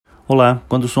Olá,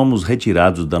 quando somos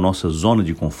retirados da nossa zona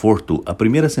de conforto, a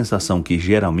primeira sensação que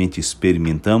geralmente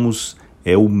experimentamos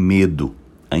é o medo,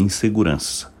 a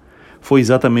insegurança. Foi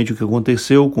exatamente o que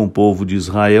aconteceu com o povo de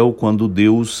Israel quando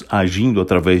Deus, agindo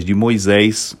através de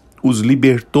Moisés, os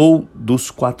libertou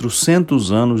dos 400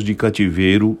 anos de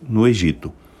cativeiro no Egito.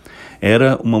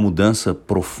 Era uma mudança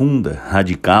profunda,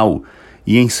 radical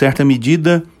e, em certa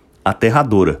medida,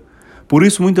 aterradora. Por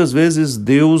isso, muitas vezes,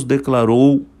 Deus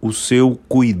declarou o seu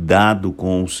cuidado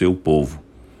com o seu povo.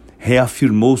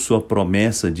 Reafirmou sua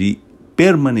promessa de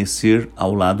permanecer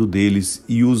ao lado deles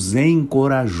e os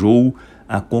encorajou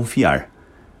a confiar.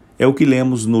 É o que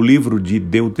lemos no livro de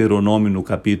Deuteronômio, no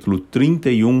capítulo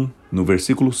 31, no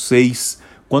versículo 6,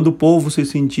 quando o povo se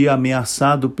sentia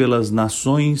ameaçado pelas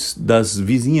nações das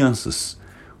vizinhanças.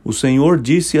 O Senhor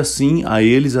disse assim a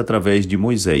eles através de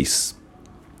Moisés: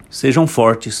 Sejam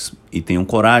fortes e tenham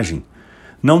coragem.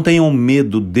 Não tenham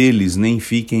medo deles, nem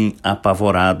fiquem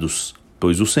apavorados,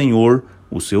 pois o Senhor,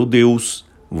 o seu Deus,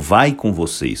 vai com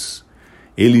vocês.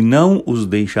 Ele não os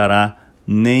deixará,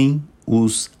 nem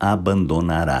os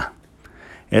abandonará.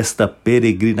 Esta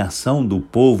peregrinação do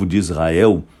povo de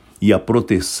Israel e a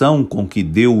proteção com que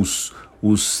Deus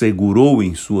os segurou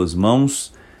em suas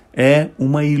mãos é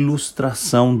uma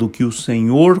ilustração do que o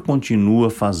Senhor continua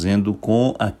fazendo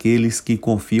com aqueles que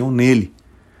confiam nele.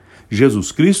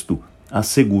 Jesus Cristo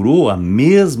assegurou a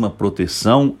mesma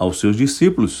proteção aos seus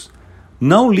discípulos.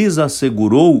 Não lhes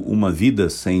assegurou uma vida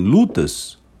sem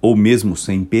lutas ou mesmo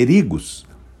sem perigos,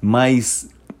 mas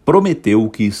prometeu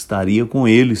que estaria com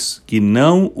eles, que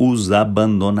não os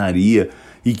abandonaria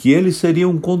e que eles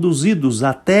seriam conduzidos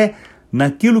até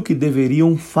naquilo que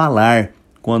deveriam falar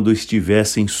quando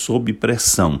estivessem sob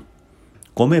pressão.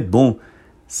 Como é bom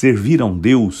servir a um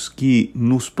Deus que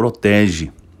nos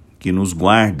protege, que nos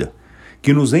guarda,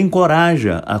 que nos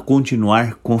encoraja a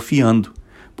continuar confiando.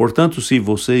 Portanto, se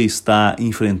você está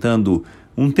enfrentando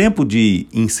um tempo de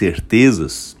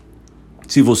incertezas,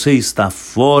 se você está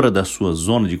fora da sua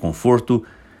zona de conforto,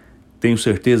 tenho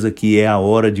certeza que é a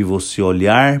hora de você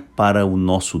olhar para o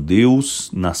nosso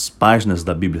Deus nas páginas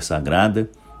da Bíblia Sagrada,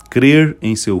 crer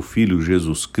em seu Filho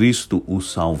Jesus Cristo, o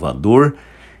Salvador,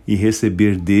 e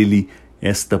receber dele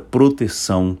esta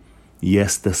proteção e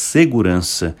esta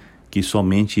segurança que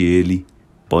somente ele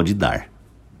pode dar.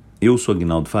 Eu sou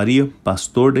Aguinaldo Faria,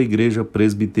 pastor da Igreja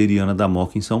Presbiteriana da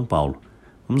Moca em São Paulo.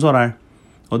 Vamos orar.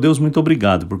 Ó Deus, muito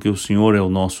obrigado, porque o Senhor é o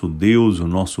nosso Deus, o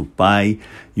nosso Pai,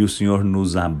 e o Senhor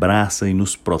nos abraça e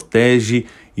nos protege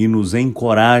e nos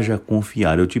encoraja a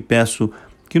confiar. Eu te peço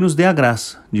que nos dê a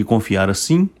graça de confiar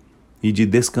assim e de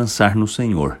descansar no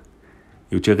Senhor.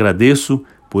 Eu te agradeço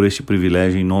por este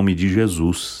privilégio em nome de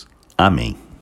Jesus. Amém.